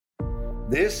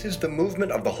This is the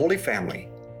movement of the Holy Family.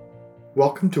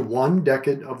 Welcome to one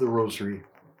decade of the Rosary.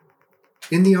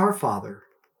 In the Our Father,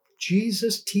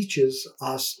 Jesus teaches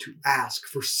us to ask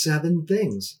for 7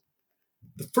 things.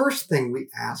 The first thing we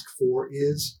ask for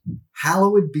is,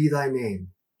 Hallowed be thy name.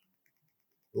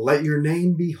 Let your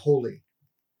name be holy.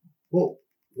 Well,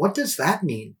 what does that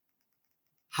mean?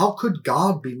 How could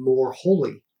God be more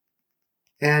holy?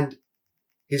 And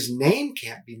his name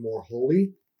can't be more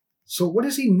holy. So what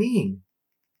does he mean?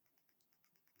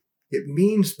 It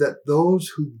means that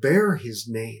those who bear his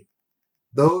name,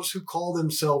 those who call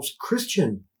themselves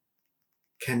Christian,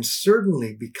 can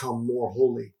certainly become more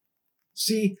holy.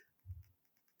 See,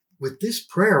 with this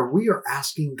prayer, we are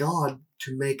asking God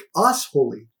to make us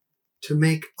holy, to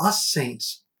make us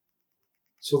saints.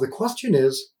 So the question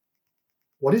is,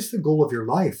 what is the goal of your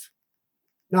life?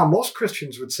 Now, most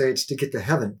Christians would say it's to get to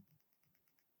heaven.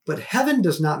 But heaven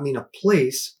does not mean a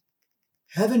place.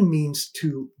 Heaven means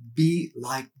to be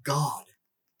like God.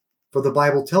 For the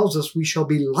Bible tells us we shall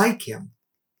be like him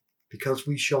because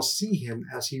we shall see him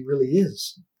as he really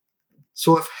is.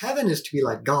 So if heaven is to be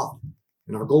like God,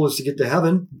 and our goal is to get to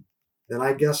heaven, then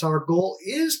I guess our goal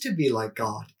is to be like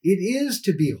God. It is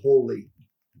to be holy.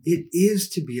 It is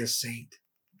to be a saint.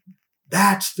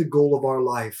 That's the goal of our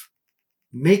life.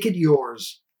 Make it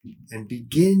yours and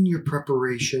begin your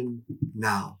preparation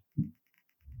now.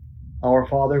 Our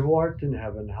Father who art in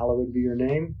heaven, hallowed be your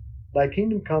name. Thy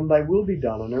kingdom come, thy will be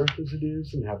done on earth as it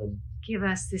is in heaven. Give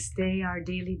us this day our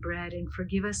daily bread, and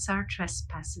forgive us our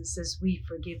trespasses as we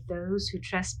forgive those who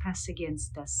trespass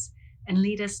against us. And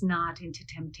lead us not into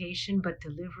temptation, but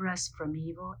deliver us from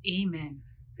evil. Amen.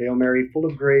 Hail Mary, full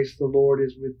of grace, the Lord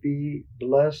is with thee.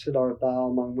 Blessed art thou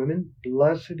among women.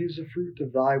 Blessed is the fruit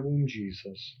of thy womb,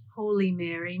 Jesus. Holy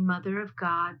Mary, Mother of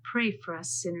God, pray for us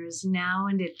sinners now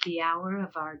and at the hour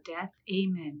of our death.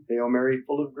 Amen. Hail Mary,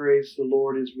 full of grace, the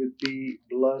Lord is with thee.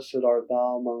 Blessed art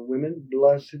thou among women.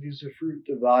 Blessed is the fruit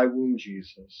of thy womb,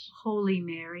 Jesus. Holy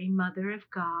Mary, Mother of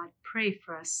God, pray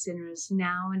for us sinners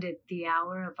now and at the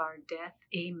hour of our death.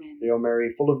 Amen. Hail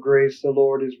Mary, full of grace, the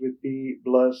Lord is with thee.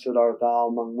 Blessed art thou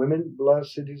among women.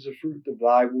 Blessed is the fruit of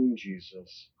thy womb,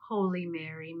 Jesus. Holy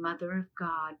Mary, Mother of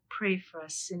God, pray for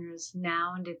us sinners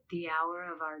now and at the hour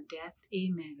of our death.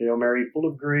 Amen. Hail Mary, full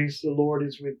of grace, the Lord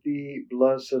is with thee.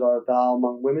 Blessed art thou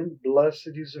among women.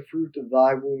 Blessed is the fruit of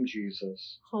thy womb,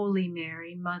 Jesus. Holy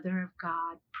Mary, Mother of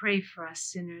God, pray for us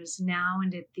sinners now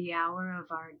and at the hour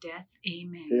of our death.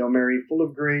 Amen. Hail Mary, full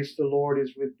of grace, the Lord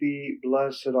is with thee.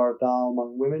 Blessed art thou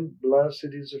among women. Blessed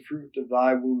is the fruit of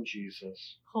thy womb,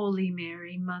 Jesus. Holy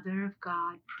Mary, Mother of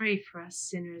God, pray for us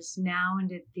sinners now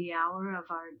and at the hour of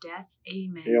our death.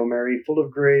 Amen. Hail Mary, full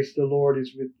of grace, the Lord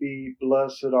is with thee.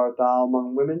 Blessed art thou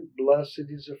among women. Blessed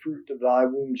is the fruit of thy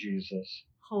womb, Jesus.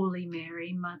 Holy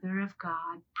Mary, Mother of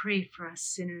God, pray for us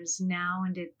sinners now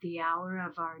and at the hour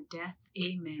of our death.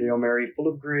 Amen. Hail Mary, full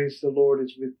of grace, the Lord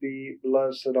is with thee.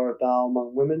 Blessed art thou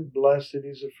among women. Blessed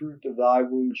is the fruit of thy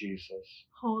womb, Jesus.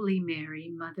 Holy Mary,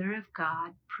 Mother of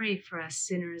God, pray for us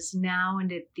sinners now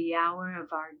and at the hour of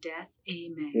our death.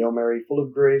 Amen. Hail Mary, full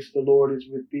of grace, the Lord is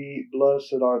with thee.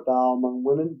 Blessed art thou among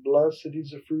women. Blessed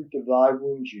is the fruit of thy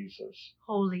womb, Jesus.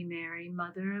 Holy Mary,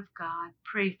 Mother of God,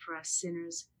 pray for us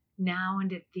sinners now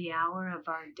and at the hour of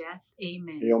our death.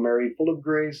 Amen. Hail Mary, full of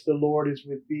grace, the Lord is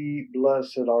with thee.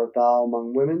 Blessed art thou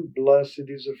among women. Blessed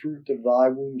is the fruit of thy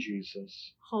womb,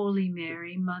 Jesus. Holy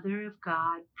Mary, Mother of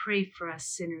God, pray for us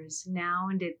sinners now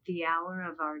and at the hour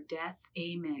of our death.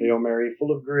 Amen. Hail Mary,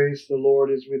 full of grace, the Lord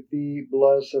is with thee.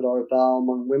 Blessed art thou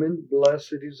among women.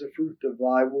 Blessed is the fruit of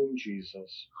thy womb,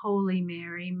 Jesus. Holy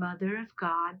Mary, Mother of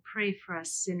God, pray for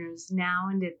us sinners now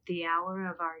and at the hour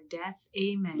of our death.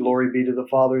 Amen. Glory be to the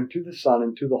Father, and to the Son,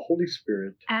 and to the Holy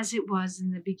Spirit. As it was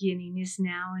in the beginning, is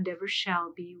now, and ever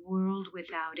shall be, world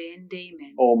without end.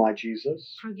 Amen. O my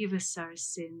Jesus, forgive us our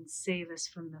sins, save us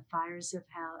from the fires of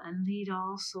hell, and lead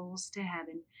all souls to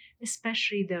heaven,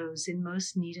 especially those in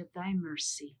most need of thy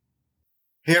mercy.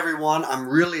 Hey everyone, I'm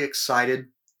really excited.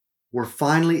 We're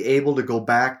finally able to go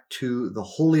back to the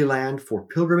Holy Land for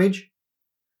pilgrimage.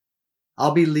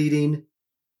 I'll be leading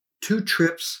 2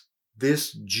 trips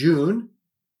this June,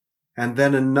 and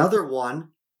then another one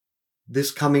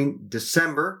this coming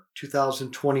December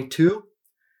 2022.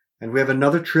 And we have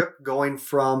another trip going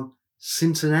from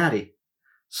Cincinnati.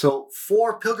 So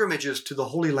 4 pilgrimages to the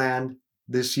Holy Land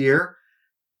this year.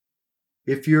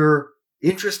 If you're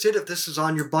interested, if this is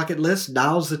on your bucket list,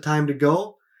 now's the time to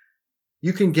go.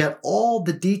 You can get all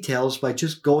the details by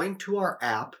just going to our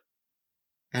app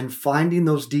and finding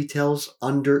those details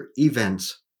under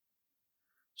events.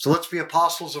 So let's be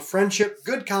apostles of friendship,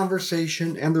 good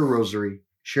conversation, and the rosary.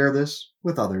 Share this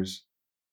with others.